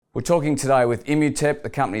We're talking today with Immutep. The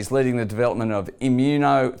company is leading the development of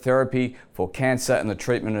immunotherapy for cancer and the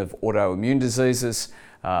treatment of autoimmune diseases.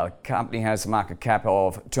 The company has a market cap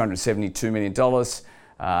of $272 million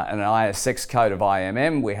and an ASX code of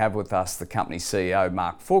IMM. We have with us the company CEO,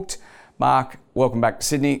 Mark Voigt. Mark, welcome back to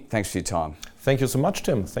Sydney. Thanks for your time. Thank you so much,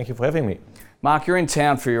 Tim. Thank you for having me. Mark, you're in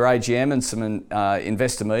town for your AGM and some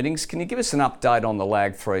investor meetings. Can you give us an update on the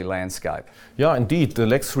LAG-3 landscape? Yeah, indeed. The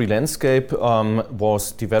LAG-3 landscape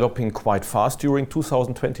was developing quite fast during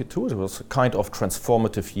 2022. It was a kind of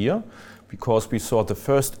transformative year because we saw the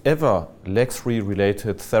first ever LAG-3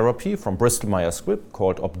 related therapy from Bristol Myers Squibb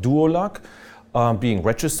called Opdualag being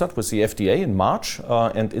registered with the FDA in March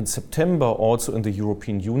and in September also in the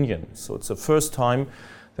European Union. So it's the first time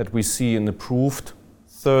that we see an approved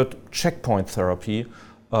third checkpoint therapy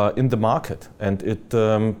in the market. And it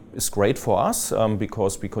is great for us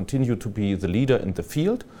because we continue to be the leader in the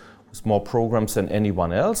field with more programs than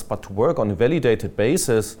anyone else. But to work on a validated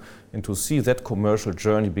basis and to see that commercial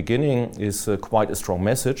journey beginning is quite a strong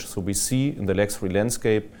message. So we see in the LAG-3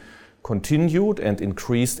 landscape continued and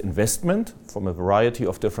increased investment from a variety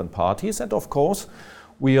of different parties. And of course,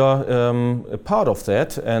 we are a part of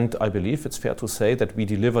that. And I believe it's fair to say that we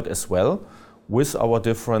delivered as well with our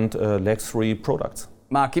different LAG-3 products.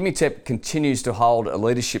 Mark, Immutep continues to hold a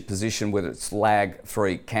leadership position with its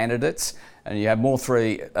LAG-3 candidates, and you have more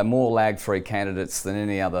LAG-3 candidates than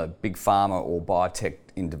any other big pharma or biotech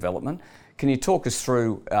in development. Can you talk us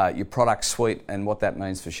through your product suite and what that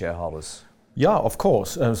means for shareholders? Yeah, of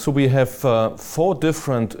course. So we have 4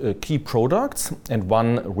 different key products and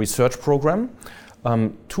 1 research program.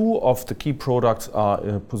 2 of the key products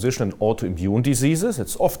are positioned in autoimmune diseases.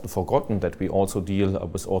 It's often forgotten that we also deal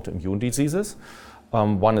with autoimmune diseases.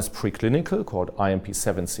 1 is preclinical called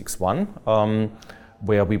IMP761,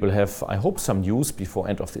 where we will have, I hope, some news before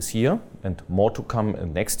end of this year and more to come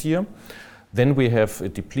next year. Then we have a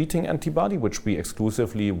depleting antibody, which we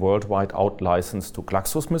exclusively worldwide out-licensed to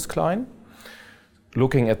GlaxoSmithKline.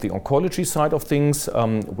 Looking at the oncology side of things,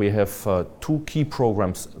 we have 2 key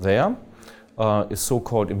programs there. Is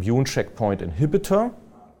so-called immune checkpoint inhibitor,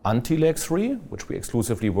 anti-LAG-3, which we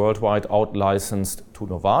exclusively worldwide out-licensed to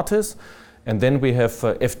Novartis. And then we have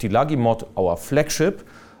eftilagimod, our flagship,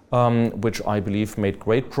 which I believe made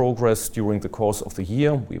great progress during the course of the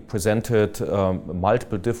year. We presented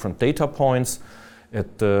multiple different data points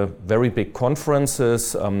at very big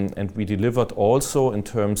conferences, and we delivered also in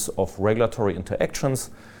terms of regulatory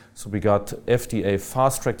interactions. So we got FDA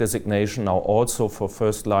Fast Track designation now also for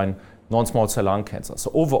first-line non-small cell lung cancer.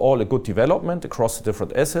 So overall, a good development across the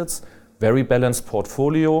different assets, very balanced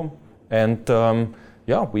portfolio, and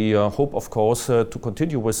we hope, of course, to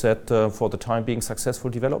continue with that for the time being successful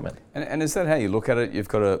development. And is that how you look at it? You've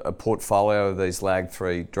got a portfolio of these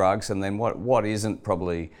LAG-3 drugs, and then what isn't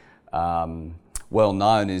probably well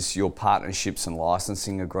known is your partnerships and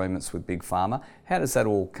licensing agreements with Big Pharma. How does that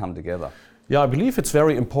all come together? Yeah, I believe it's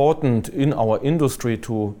very important in our industry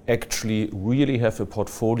to actually really have a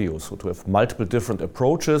portfolio, so to have multiple different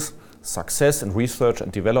approaches. Success in research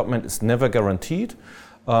and development is never guaranteed,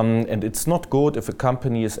 and it's not good if a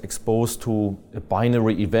company is exposed to a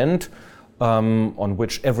binary event on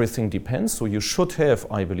which everything depends. So you should have,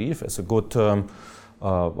 I believe, as a good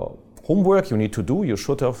homework you need to do, you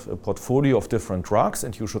should have a portfolio of different drugs,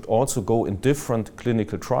 and you should also go in different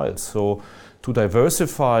clinical trials. So to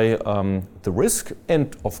diversify the risk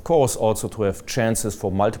and of course also to have chances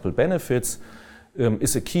for multiple benefits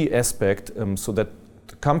is a key aspect so that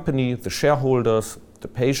the company, the shareholders, the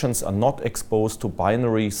patients are not exposed to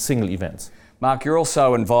binary single events. Mark, you're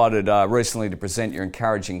also invited recently to present your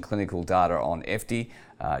encouraging clinical data on EFTI.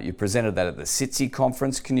 You presented that at the SITC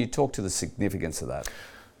conference. Can you talk to the significance of that?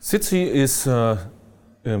 SITC is a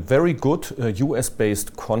very good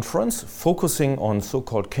US-based conference focusing on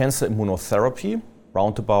so-called cancer immunotherapy,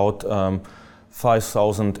 round about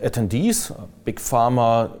 5,000 attendees, big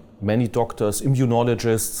pharma, many doctors,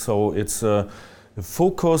 immunologists. So it's a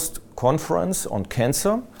focused conference on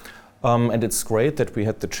cancer. And it's great that we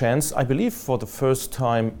had the chance, I believe for the first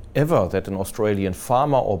time ever, that an Australian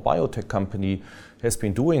pharma or biotech company has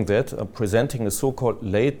been doing that, presenting a so-called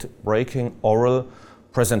late-breaking oral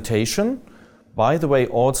presentation. By the way,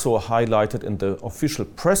 also highlighted in the official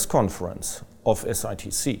press conference of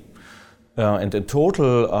SITC. And in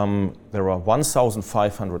total, there are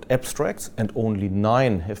 1,500 abstracts and only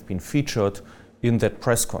 9 have been featured in that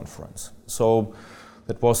press conference. So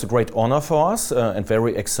that was a great honor for us and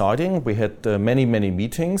very exciting. We had many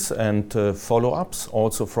meetings and follow-ups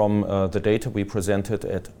also from the data we presented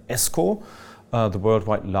at ASCO, the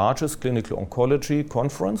worldwide largest clinical oncology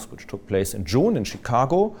conference, which took place in June in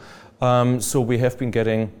Chicago. So we have been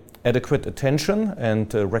getting adequate attention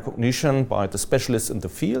and recognition by the specialists in the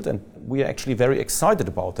field, and we are actually very excited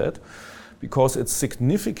about that, because it's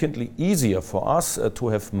significantly easier for us to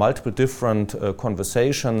have multiple different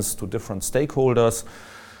conversations to different stakeholders.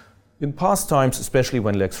 In past times, especially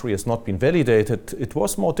when LAG-3 has not been validated, it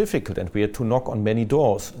was more difficult and we had to knock on many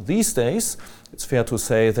doors. These days, it's fair to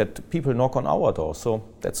say that people knock on our door, so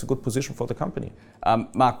that's a good position for the company.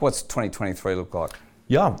 Mark, what's 2023 look like?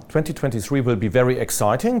 Yeah, 2023 will be very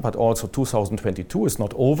exciting, but also 2022 is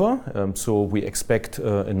not over. So we expect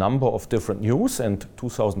a number of different news, and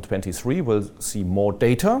 2023 will see more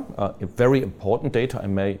data, very important data. I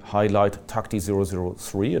may highlight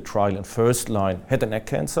TACTI-003, a trial in first-line head and neck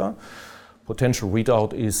cancer. Potential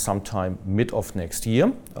readout is sometime mid of next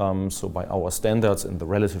year, so by our standards in the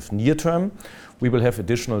relative near term. We will have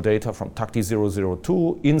additional data from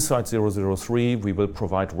TACTI-002, INSIGHT-003. We will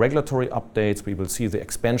provide regulatory updates. We will see the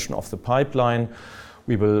expansion of the pipeline.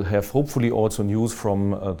 We will have hopefully also news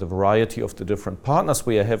from the variety of the different partners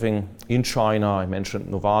we are having in China. I mentioned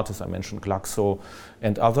Novartis, I mentioned Glaxo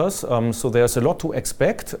and others. So there's a lot to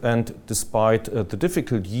expect, and despite the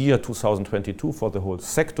difficult year 2022 for the whole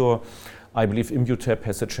sector, I believe Immutep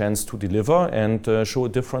has a chance to deliver and show a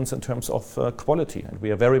difference in terms of quality, and we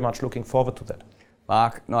are very much looking forward to that.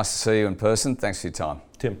 Mark, nice to see you in person. Thanks for your time.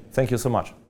 Tim, thank you so much.